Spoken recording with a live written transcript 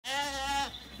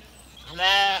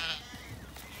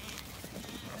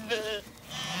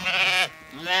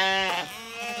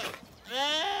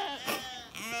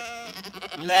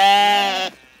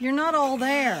not all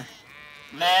there.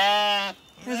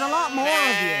 There's a lot more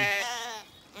of you.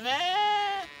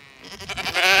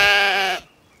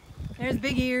 There's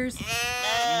big ears.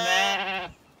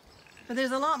 But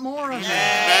there's a lot more of you.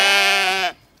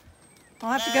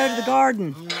 I'll have to go to the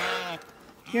garden.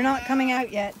 You're not coming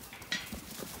out yet.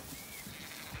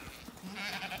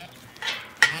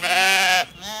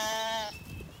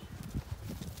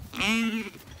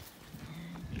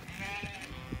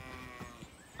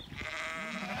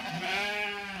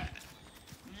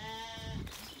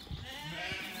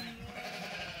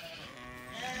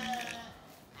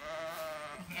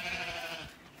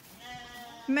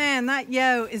 Man, that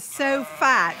yo is so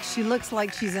fat, she looks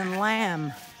like she's in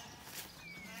lamb.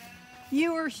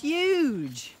 You are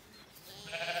huge.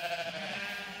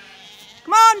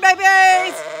 Come on,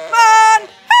 babies! Come on! Woo!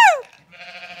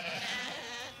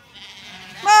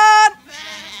 Come on!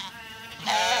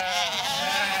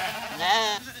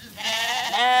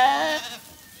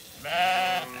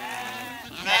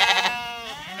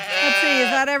 Let's see, is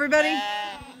that everybody?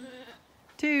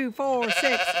 2, 4,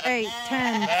 6, 8,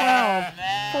 10, 12,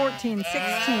 14,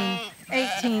 16,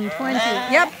 18, 20.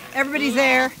 Yep, everybody's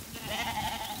there.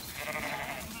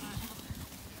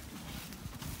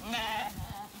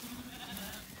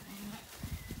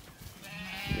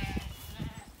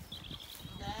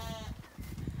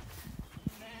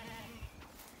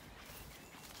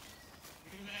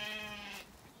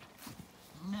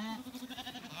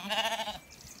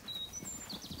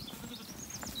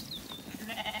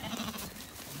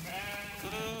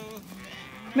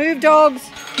 Move, dogs,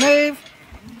 move.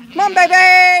 Come on,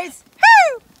 babies.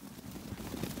 Woo!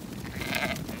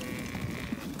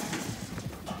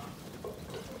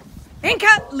 Inca,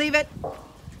 leave it.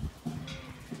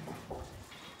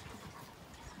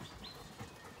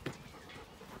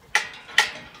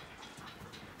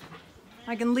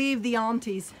 I can leave the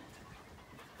aunties.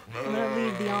 I'm gonna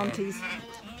leave the aunties.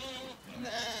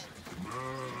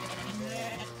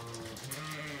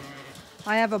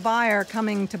 I have a buyer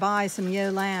coming to buy some ewe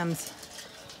lambs.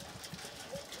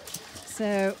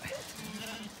 So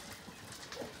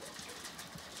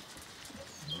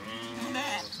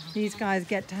these guys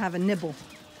get to have a nibble.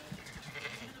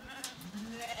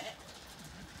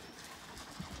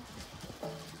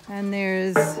 And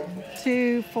there's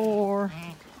 2, 4,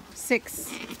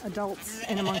 6 adults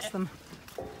in amongst them.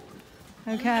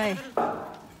 Okay. Come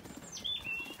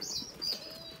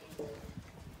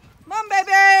on,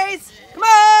 babies! Come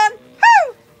on!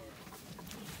 Woo!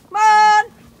 Come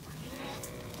on!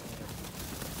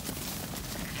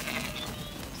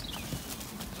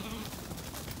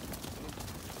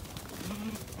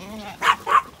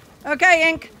 Okay,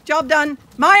 Ink, job done.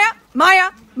 Maya,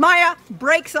 Maya, Maya,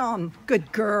 brakes on.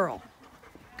 Good girl.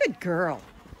 Good girl.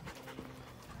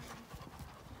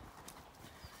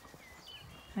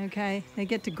 Okay, they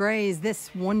get to graze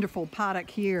this wonderful paddock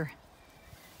here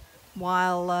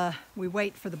while we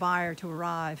wait for the buyer to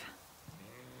arrive.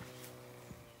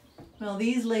 Well,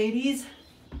 these ladies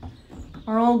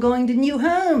are all going to new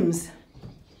homes.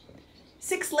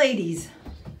 6 ladies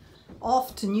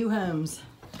off to new homes.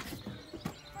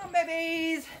 Come on,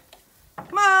 babies.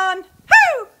 Come on.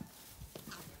 Woo!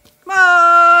 Come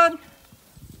on.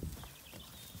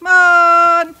 Come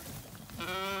on.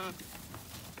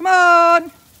 Come on. Woo!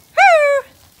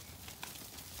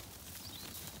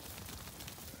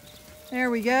 There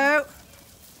we go.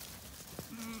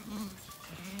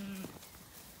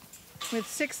 With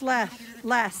 6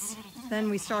 less than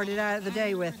we started out the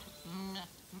day with.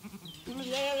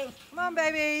 Come on,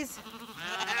 babies.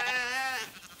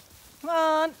 Come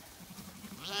on.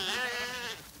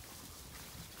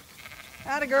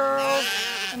 Atta girls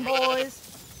and boys.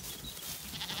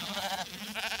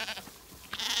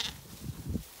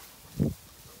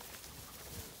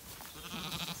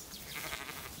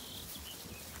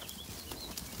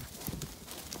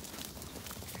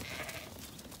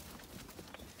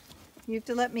 You have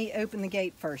to let me open the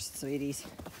gate first, sweeties.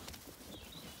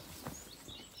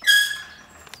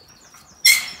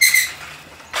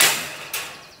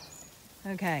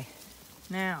 Okay,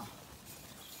 now,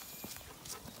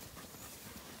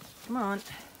 come on.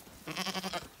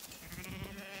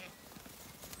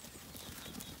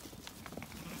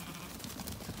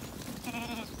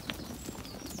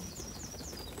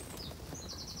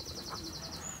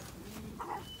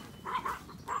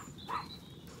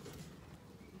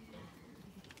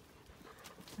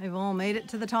 They've all made it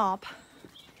to the top,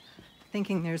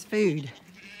 thinking there's food.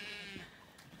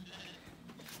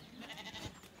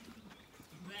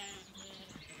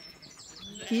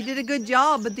 You did a good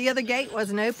job, but the other gate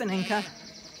wasn't open, Inca.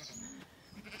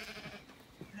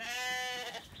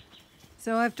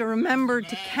 So I have to remember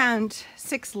to count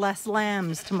 6 less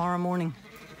lambs tomorrow morning.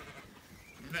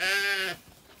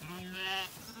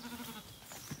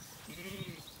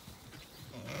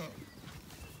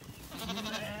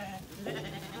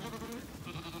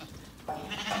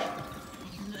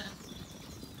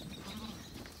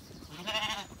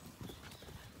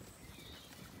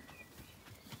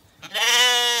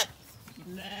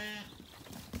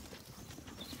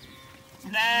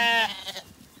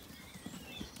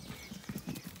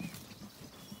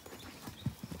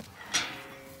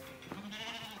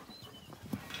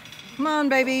 Come on,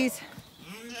 babies.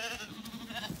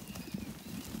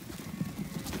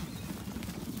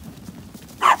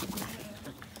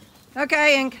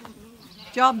 Okay, Ink.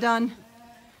 Job done.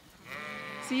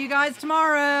 See you guys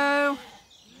tomorrow.